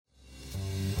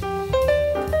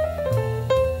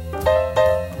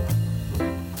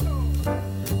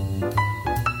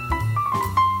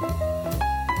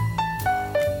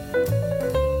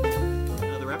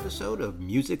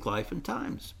Music, Life, and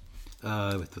Times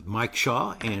with Mike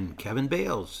Shaw and Kevin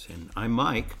Bales. And I'm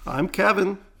Mike. I'm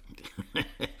Kevin.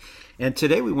 And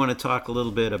today we want to talk a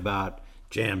little bit about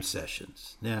jam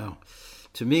sessions. Now,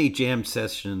 to me, jam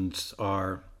sessions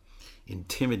are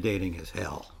intimidating as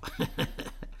hell.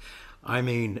 I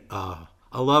mean, I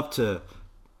love to,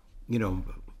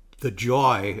 the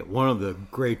joy, one of the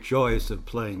great joys of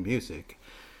playing music,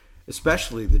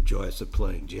 especially the joys of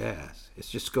playing jazz, is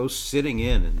just go sitting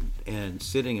in and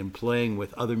sitting and playing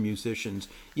with other musicians.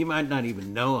 You might not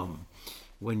even know them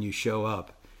when you show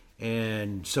up,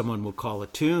 and someone will call a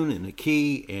tune and a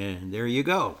key, and there you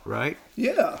go, right?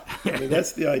 Yeah, I mean,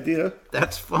 that's the idea.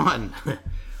 That's fun.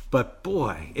 But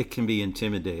boy, it can be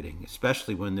intimidating,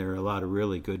 especially when there are a lot of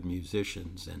really good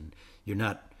musicians and you're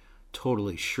not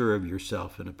totally sure of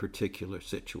yourself in a particular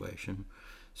situation.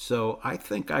 So I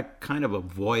think I kind of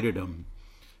avoided them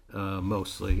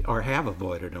mostly, or have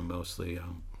avoided them mostly.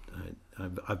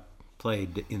 I've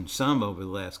played in some over the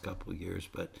last couple of years,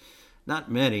 but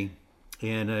not many.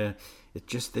 And they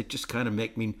just kind of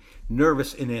make me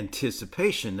nervous in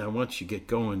anticipation. Now, once you get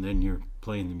going, then you're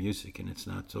playing the music, and it's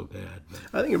not so bad. But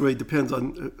I think it really depends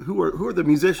on who are the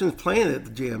musicians playing at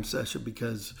the jam session,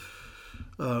 because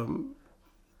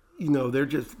they're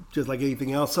just like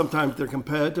anything else. Sometimes they're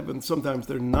competitive, and sometimes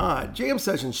they're not. Jam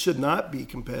sessions should not be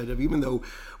competitive, even though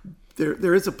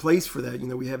there is a place for that.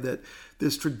 We have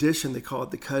this tradition, they call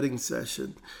it the cutting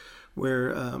session,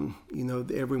 where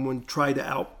everyone tried to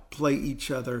outplay each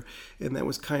other, and that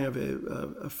was kind of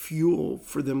a fuel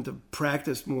for them to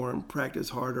practice more and practice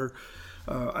harder.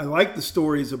 I like the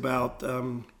stories about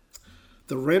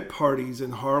the rent parties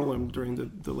in Harlem during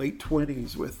the late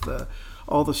 20s with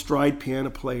all the stride piano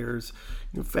players.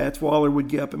 Fats Waller would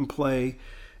get up and play,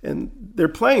 and they're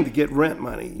playing to get rent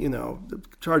money,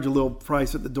 charge a little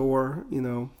price at the door,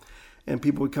 and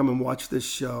people would come and watch this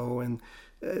show, and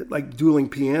like dueling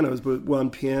pianos, but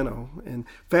one piano. And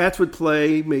Fats would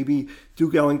play, maybe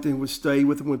Duke Ellington would stay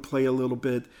with him, would play a little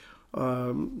bit.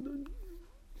 All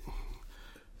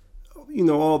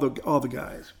the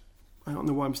guys. I don't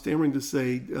know why I'm stammering to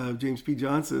say James P.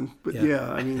 Johnson, but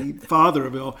father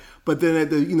of it all. But then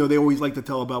they always like to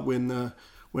tell about when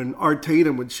Art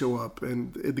Tatum would show up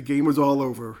and the game was all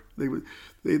over. They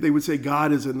would say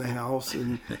God is in the house,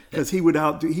 and because he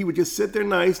would just sit there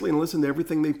nicely and listen to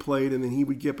everything they played, and then he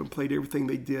would get up and played everything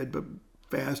they did, but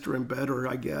faster and better,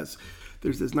 I guess.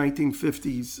 There's this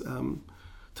 1950s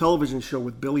television show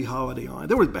with Billie Holiday on.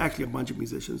 There was actually a bunch of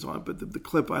musicians on, but the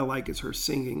clip I like is her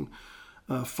singing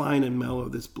Fine and Mellow,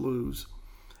 this blues.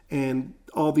 And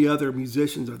all the other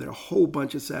musicians are there, a whole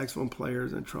bunch of saxophone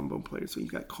players and trombone players. So you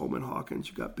got Coleman Hawkins,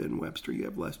 you got Ben Webster, you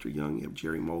have Lester Young, you have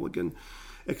Jerry Mulligan,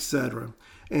 etc.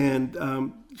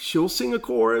 And she'll sing a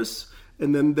chorus,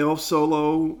 and then they'll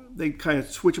solo. They kind of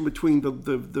switch in between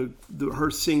the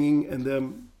her singing and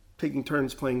them taking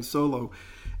turns playing solo.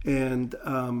 And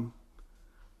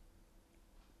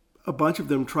a bunch of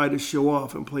them try to show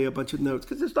off and play a bunch of notes,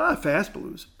 because it's not a fast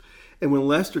blues. And when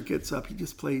Lester gets up, he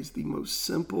just plays the most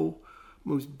simple,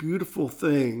 most beautiful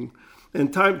thing.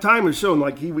 And time has shown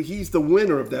like he's the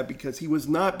winner of that, because he was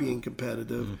not being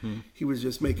competitive. Mm-hmm. He was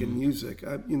just making music.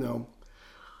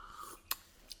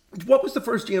 What was the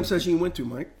first jam session you went to,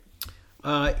 Mike?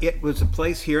 It was a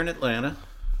place here in Atlanta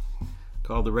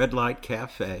called the Red Light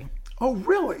Cafe. Oh,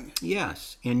 really?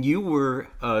 Yes. And you were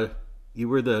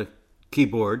the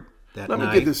keyboard that night. Let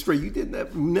me get this straight. You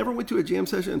never went to a jam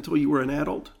session until you were an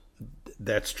adult?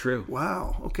 That's true.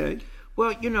 Wow. Okay.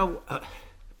 Well,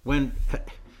 when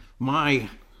my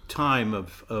time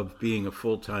of being a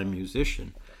full-time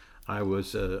musician, I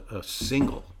was a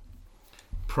single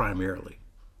primarily.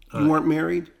 You weren't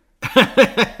married?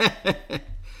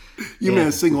 You meant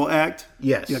a single act?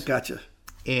 Yes. Yeah, gotcha.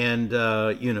 And,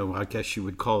 I guess you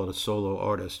would call it a solo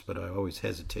artist, but I always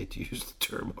hesitate to use the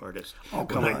term artist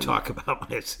when I talk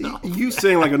about myself. You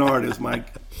sing like an artist,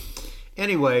 Mike.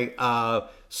 Anyway,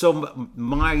 so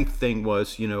my thing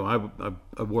was, I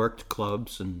worked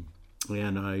clubs and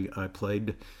I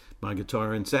played my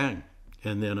guitar and sang.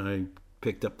 And then I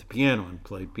picked up the piano and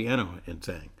played piano and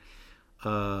sang.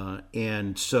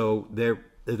 And so there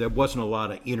wasn't a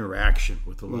lot of interaction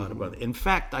with a lot of other. In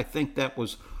fact, I think that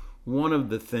was one of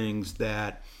the things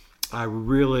that I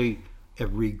really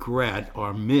regret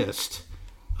or missed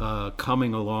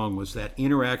coming along, was that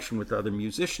interaction with other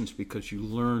musicians, because you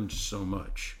learned so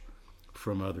much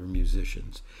from other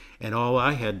musicians. And all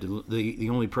I had to, the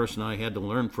only person I had to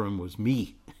learn from was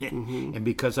me. Mm-hmm. And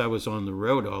because I was on the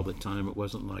road all the time, it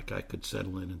wasn't like I could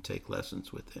settle in and take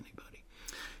lessons with anybody.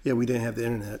 Yeah, we didn't have the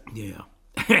internet. Yeah.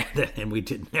 and we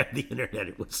didn't have the internet.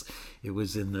 It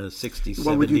was in the 60s, 70s.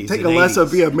 Well, would you take and a 80s. lesson,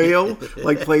 be a male,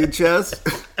 like playing chess?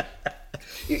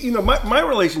 My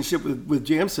relationship with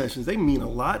jam sessions, they mean a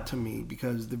lot to me,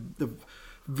 because the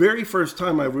very first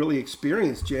time I really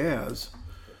experienced jazz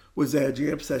was at a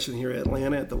jam session here in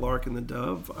Atlanta at the Lark and the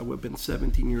Dove. I would have been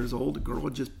 17 years old. A girl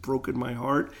had just broken my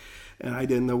heart, and I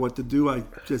didn't know what to do. I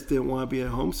just didn't want to be at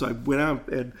home, so I went out,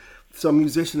 and some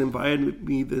musician invited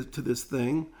me to this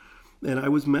thing, and I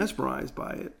was mesmerized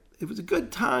by it. It was a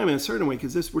good time in a certain way,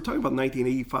 because we're talking about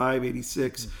 1985,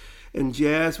 86, and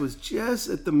jazz was just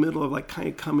at the middle of like kind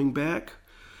of coming back.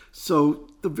 So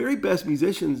the very best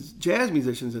musicians, jazz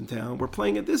musicians in town, were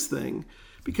playing at this thing,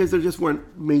 because there just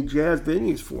weren't made jazz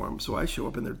venues for them. So I show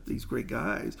up, and they're these great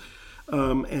guys,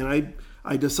 and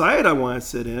I decided I want to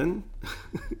sit in,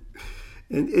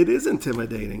 and it is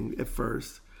intimidating at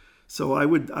first. So I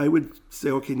would say,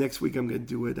 okay, next week I'm going to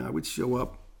do it. And I would show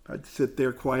up. I'd sit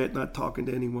there quiet, not talking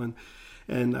to anyone.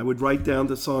 And I would write down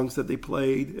the songs that they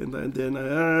played. And then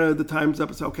the time's up.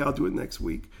 I said, okay, I'll do it next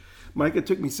week. Mike, it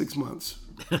took me 6 months.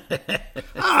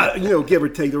 Give or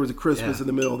take. There was a Christmas in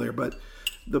the middle there. But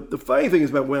the funny thing is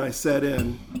about when I sat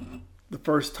in the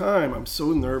first time, I'm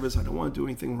so nervous. I don't want to do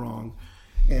anything wrong.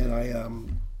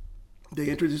 And they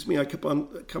introduced me. I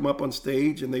come up on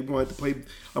stage, and they wanted to play.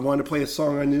 I wanted to play a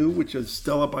song I knew, which is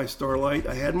 "Stella" by Starlight.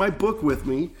 I had my book with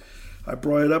me. I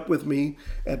brought it up with me,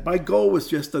 and my goal was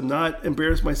just to not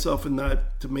embarrass myself and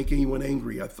not to make anyone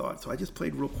angry, I thought. So I just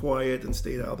played real quiet and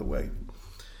stayed out of the way.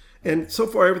 And so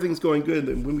far, everything's going good.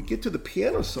 And when we get to the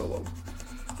piano solo,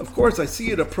 of course, I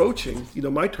see it approaching.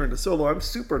 My turn to solo. I'm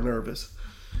super nervous,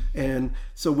 and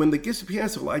so when it gets to piano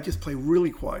solo, I just play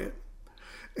really quiet.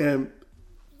 And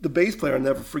the bass player, I'll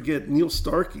never forget, Neil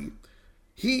Starkey,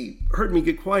 he heard me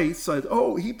get quiet. He said,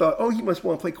 he thought, he must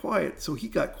want to play quiet. So he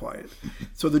got quiet.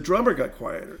 So the drummer got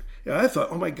quieter. And I thought,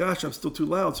 oh my gosh, I'm still too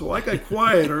loud. So I got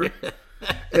quieter.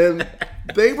 And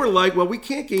they were like, well, we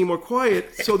can't get any more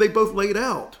quiet. So they both laid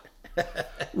out,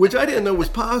 which I didn't know was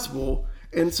possible.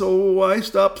 And so I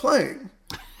stopped playing.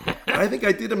 I think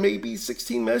I did maybe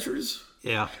 16 measures.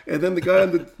 Yeah. And then the guy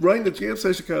running the jam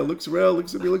session kind of looks around,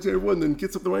 looks at me, looks at everyone, then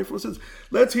gets up the microphone and says,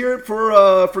 "Let's hear it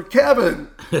for Kevin."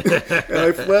 And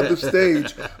I fled the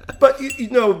stage. But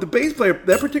the bass player,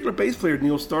 that particular bass player,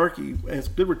 Neil Starkey, and it's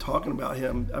good we're talking about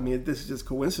him. I mean, this is just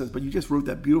coincidence, but you just wrote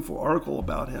that beautiful article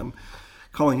about him,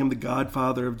 calling him the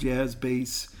godfather of jazz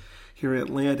bass here in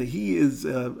Atlanta. He is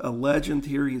a legend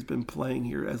here. He's been playing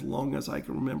here as long as I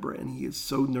can remember, and he is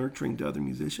so nurturing to other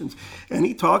musicians. And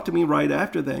he talked to me right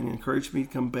after that and encouraged me to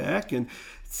come back, and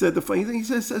said the funny thing.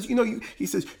 He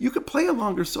says, you could play a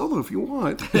longer solo if you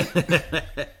want.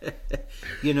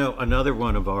 Another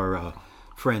one of our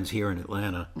friends here in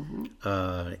Atlanta,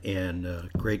 and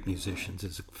great musicians,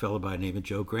 is a fellow by the name of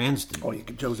Joe Gransden. Oh,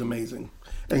 Joe's amazing.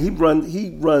 And he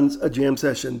runs a jam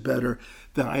session better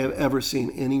than I have ever seen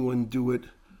anyone do it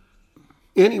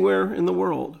anywhere in the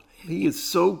world. He is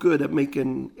so good at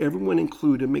making everyone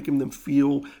included, making them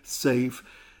feel safe,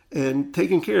 and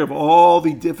taking care of all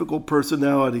the difficult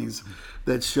personalities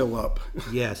that show up.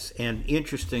 Yes, and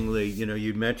interestingly,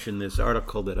 you mentioned this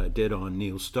article that I did on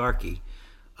Neil Starkey,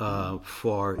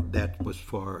 that was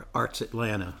for Arts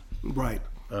Atlanta. Right.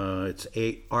 It's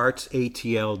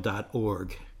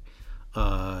artsatl.org.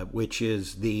 Which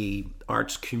is the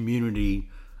arts community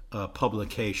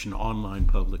publication, online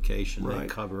publication. Right. They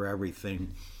cover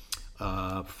everything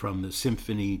from the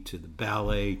symphony to the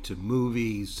ballet to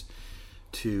movies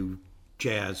to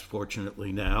jazz.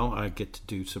 Fortunately now I get to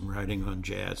do some writing on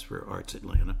jazz for Arts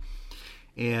Atlanta.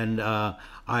 And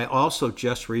I also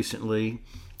just recently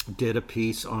did a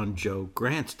piece on Joe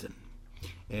Gransden,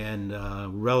 and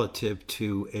relative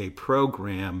to a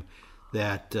program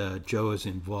that Joe is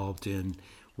involved in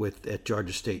at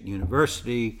Georgia State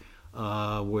University,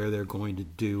 where they're going to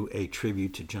do a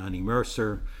tribute to Johnny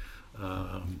Mercer.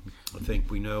 I think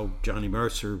we know Johnny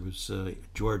Mercer was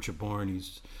Georgia born.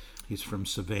 He's from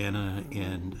Savannah,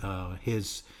 and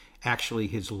his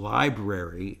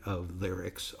library of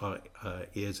lyrics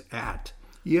is at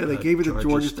they gave it to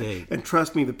Georgia State. And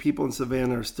trust me, the people in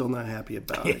Savannah are still not happy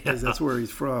about it, because that's where he's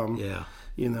from. Yeah.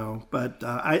 But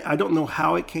I don't know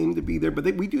how it came to be there, but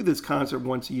we do this concert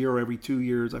once a year or every 2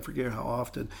 years. I forget how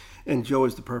often. And Joe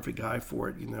is the perfect guy for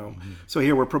it, Mm-hmm. So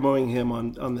here we're promoting him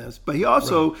on this. But he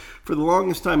also, for the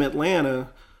longest time, Atlanta,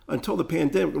 until the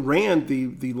pandemic, ran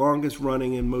the longest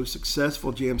running and most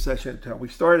successful jam session in town. We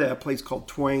started at a place called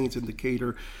Twain's in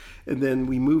Decatur, and then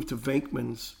we moved to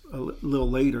Venkman's a little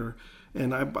later.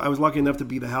 And I was lucky enough to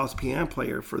be the house piano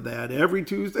player for that every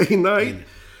Tuesday night.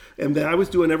 And then I was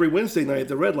doing every Wednesday night at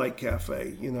the Red Light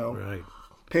Cafe, Right.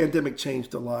 pandemic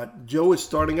changed a lot. Joe is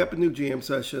starting up a new jam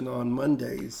session on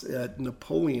Mondays at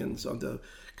Napoleon's on the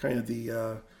kind of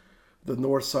the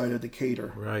north side of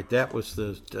Decatur. Right. That was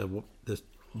the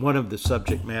one of the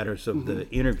subject matters of the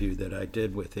interview that I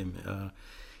did with him.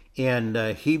 And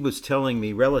he was telling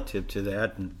me relative to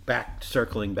that, and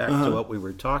circling back to what we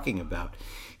were talking about,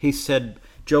 he said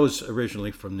Joe's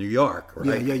originally from New York,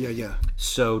 right? Yeah.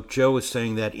 So Joe was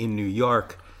saying that in New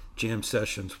York, jam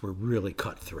sessions were really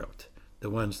cutthroat. The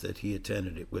ones that he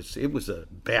attended, it was a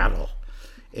battle.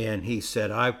 And he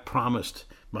said, I promised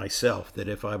myself that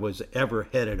if I was ever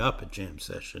headed up a jam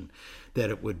session, that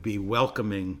it would be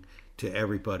welcoming to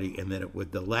everybody, and that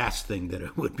the last thing that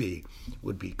it would be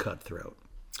cutthroat.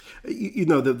 You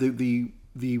know,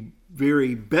 the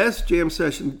very best jam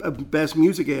session, best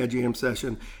music at a jam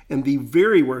session, and the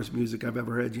very worst music I've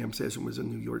ever had jam session was in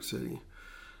New York City.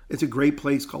 It's a great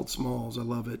place called Smalls. I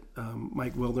love it.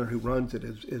 Mike Wilner, who runs it,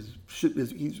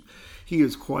 he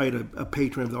is quite a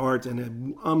patron of the arts and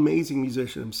an amazing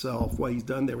musician himself. What he's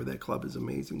done there with that club is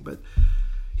amazing. But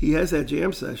he has that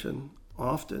jam session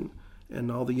often, and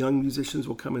all the young musicians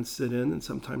will come and sit in, and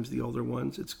sometimes the older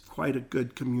ones. It's quite a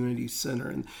good community center.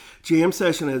 And jam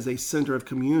session as a center of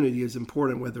community is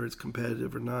important, whether it's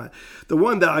competitive or not. The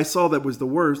one that I saw that was the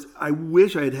worst, I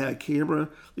wish I had had a camera,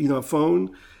 a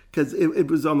phone, because it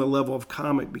was on the level of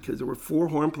comic, because there were 4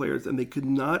 horn players and they could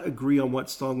not agree on what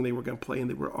song they were going to play, and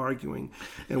they were arguing.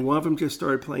 And one of them just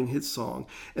started playing his song,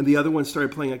 and the other one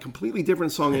started playing a completely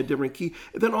different song in a different key.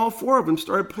 And then all 4 of them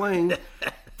started playing,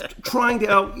 trying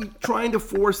to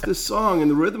force this song, and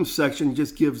the rhythm section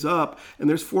just gives up. And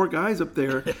there's 4 guys up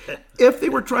there. If they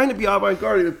were trying to be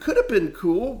avant-garde, it could have been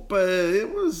cool, but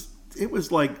it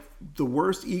was like the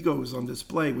worst egos on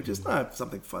display, which is not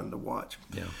something fun to watch.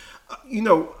 Yeah.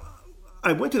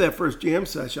 I went to that first jam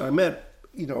session. I met,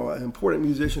 an important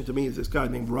musician to me is this guy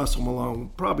named Russell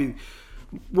Malone, probably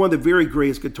one of the very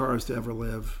greatest guitarists to ever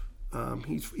live.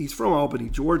 He's from Albany,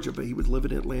 Georgia, but he was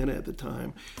living in Atlanta at the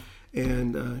time.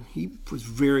 And he was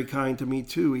very kind to me,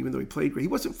 too, even though he played great. He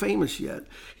wasn't famous yet.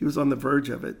 He was on the verge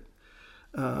of it.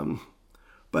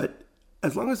 But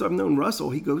as long as I've known Russell,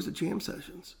 he goes to jam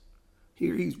sessions.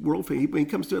 He's world famous. When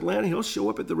he comes to Atlanta, he'll show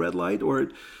up at the Red Light or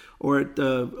at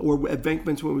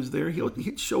Venkman's when he was there.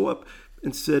 He'd show up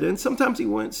and sit in. Sometimes he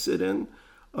wouldn't sit in,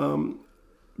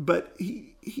 but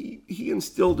he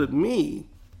instilled in me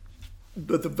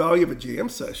that the value of a jam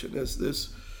session is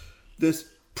this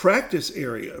practice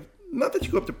area. Not that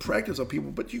you go up to practice on people,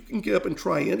 but you can get up and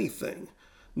try anything.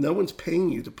 No one's paying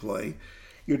you to play.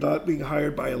 You're not being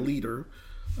hired by a leader.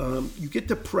 You get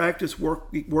to practice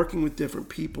working with different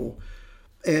people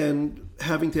and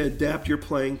having to adapt your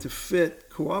playing to fit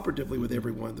cooperatively with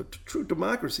everyone, the true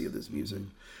democracy of this music.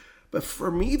 But for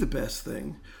me, the best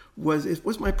thing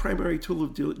was my primary tool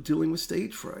of dealing with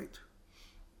stage fright.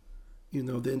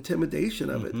 The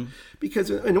intimidation of it. Because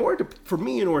in order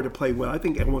to play well, I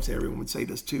think almost everyone would say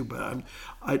this too, but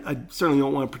I certainly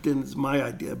don't want to pretend it's my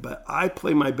idea, but I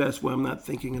play my best when I'm not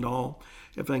thinking at all.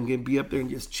 If I can be up there and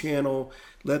just channel,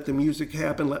 let the music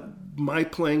happen, let my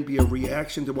playing be a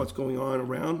reaction to what's going on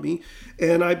around me.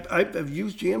 And I've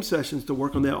used jam sessions to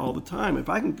work on that all the time. If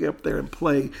I can get up there and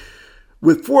play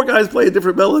with 4 guys playing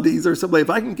different melodies or something, if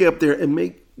I can get up there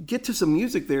and get to some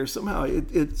music there somehow,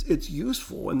 it's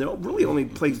useful. And the really only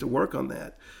place to work on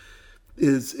that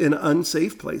is in an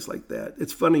unsafe place like that.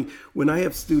 It's funny, when I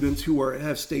have students who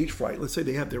have stage fright, let's say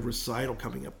they have their recital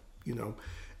coming up,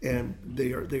 and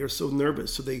they are so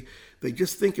nervous. So they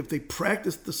just think if they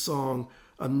practice the song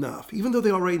enough, even though they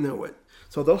already know it,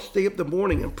 so they'll stay up the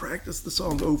morning and practice the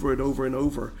song over and over and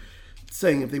over,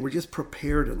 saying if they were just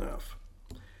prepared enough.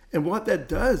 And what that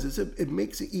does is it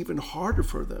makes it even harder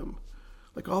for them.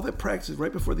 Like all that practice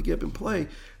right before they get up and play.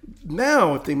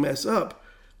 Now, if they mess up,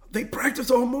 they practice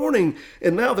all morning,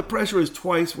 and now the pressure is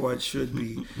twice what it should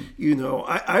be.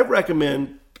 I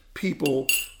recommend people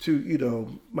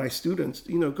to, my students,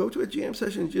 go to a jam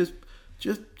session,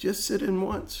 just sit in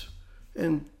once,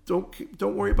 and don't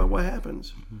worry about what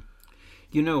happens.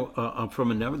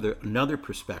 From another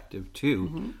perspective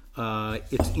too,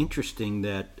 it's interesting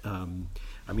that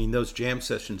those jam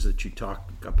sessions that you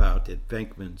talked about at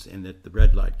Venkman's and at the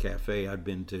Red Light Cafe, I've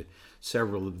been to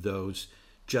several of those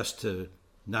just to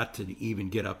not to even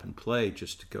get up and play,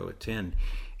 just to go attend,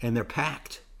 and they're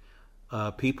packed.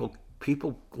 People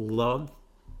love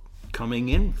coming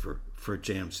in for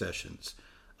jam sessions.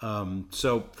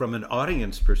 So from an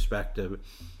audience perspective,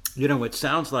 it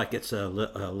sounds like it's a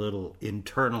little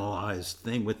internalized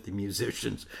thing with the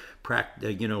musicians,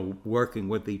 working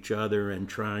with each other and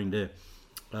trying to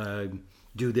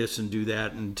do this and do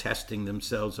that and testing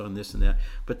themselves on this and that.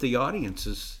 But the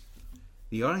audience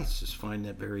the audience just find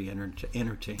that very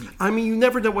entertaining. I mean, you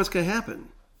never know what's going to happen.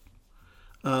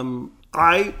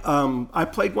 I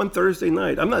played one Thursday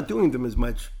night. I'm not doing them as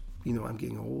much. I'm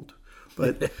getting old.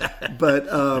 But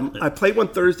I played one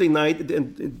Thursday night,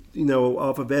 and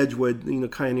off of Edgewood,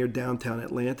 kind of near downtown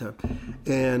Atlanta,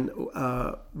 and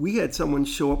we had someone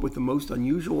show up with the most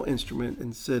unusual instrument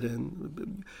and sit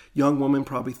in. Young woman,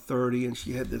 probably 30, and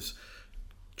she had this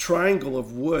triangle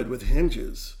of wood with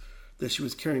hinges that she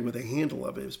was carrying with a handle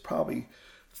of it. It was probably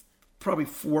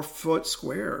 4 foot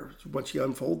square. Once she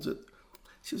unfolds it,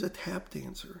 she was a tap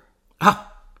dancer.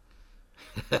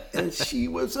 And she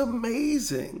was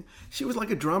amazing. She was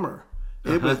like a drummer.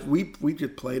 It was we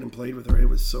just played and played with her. It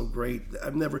was so great.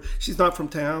 She's not from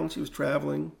town. She was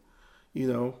traveling,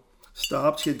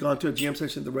 stopped. She had gone to a jam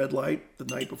session at the Red Light the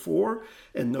night before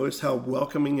and noticed how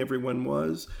welcoming everyone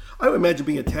was. I would imagine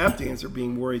being a tap dancer,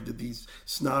 being worried that these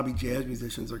snobby jazz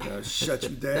musicians are going to shut you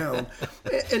down.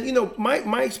 And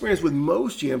my experience with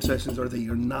most jam sessions are that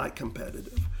you're not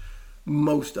competitive.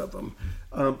 Most of them.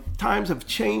 Times have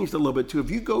changed a little bit too. If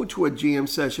you go to a jam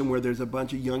session where there's a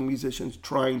bunch of young musicians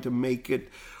trying to make it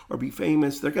or be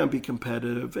famous, they're going to be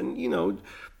competitive. And,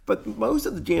 but most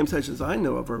of the jam sessions I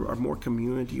know of are more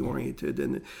community oriented.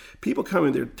 And people come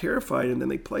in, they're terrified, and then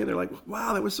they play and they're like,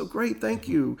 wow, that was so great. Thank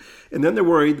you. And then they're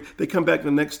worried. They come back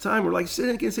the next time. We're like, sit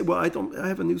in again and say, well, I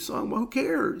have a new song. Well, who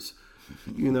cares?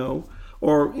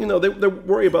 Or, they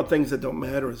worry about things that don't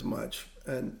matter as much.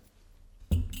 And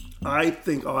I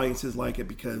think audiences like it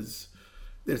because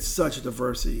there's such a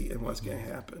diversity in what's going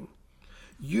to happen.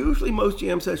 Usually most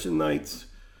jam session nights,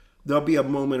 there'll be a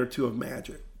moment or two of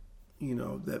magic,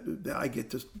 that I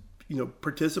get to,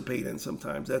 participate in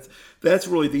sometimes. That's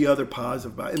really the other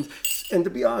positive about it. And to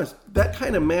be honest, that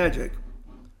kind of magic,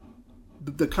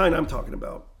 the kind I'm talking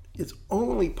about, is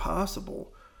only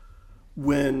possible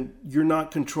when you're not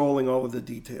controlling all of the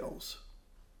details.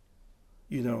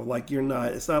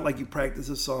 It's not like you practice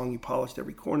a song, you polished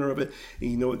every corner of it,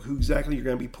 and you know who exactly you're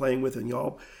going to be playing with, and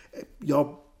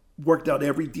y'all worked out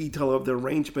every detail of the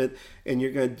arrangement, and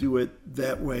you're going to do it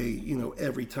that way,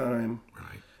 every time.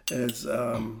 Right.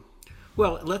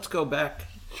 Well, let's go back.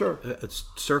 Sure. Let's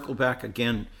circle back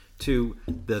again to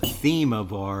the theme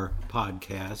of our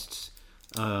podcasts,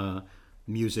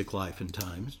 music, life, and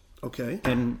times. Okay.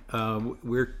 And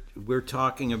we're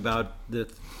talking about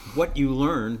what you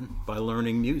learn by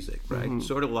learning music, right? Mm-hmm.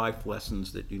 Sort of life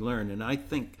lessons that you learn. And I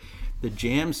think the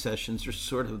jam sessions are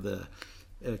sort of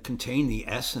contain the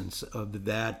essence of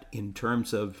that in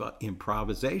terms of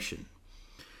improvisation.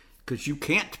 Because you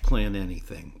can't plan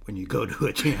anything when you go to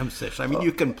a jam session. I mean,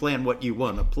 you can plan what you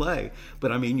want to play,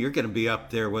 but I mean, you're going to be up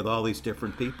there with all these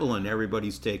different people and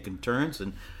everybody's taking turns.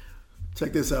 And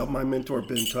check this out. My mentor,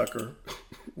 Ben Tucker,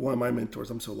 one of my mentors,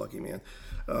 I'm so lucky, man.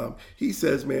 He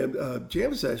says, man,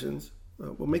 jam sessions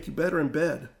will make you better in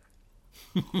bed.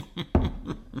 I'm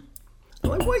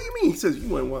like, what do you mean? He says, you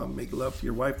wouldn't want to make love to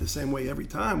your wife the same way every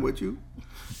time, would you?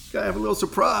 You gotta have a little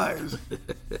surprise,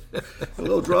 a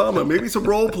little drama, maybe some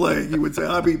role play, you would say.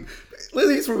 I mean,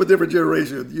 he's from a different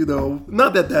generation,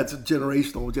 Not that that's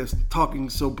generational, just talking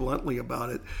so bluntly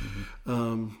about it.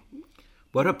 Mm-hmm.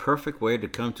 What a perfect way to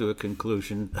come to a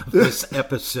conclusion of this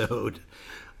episode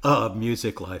of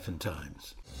Music, Life, and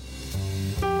Times.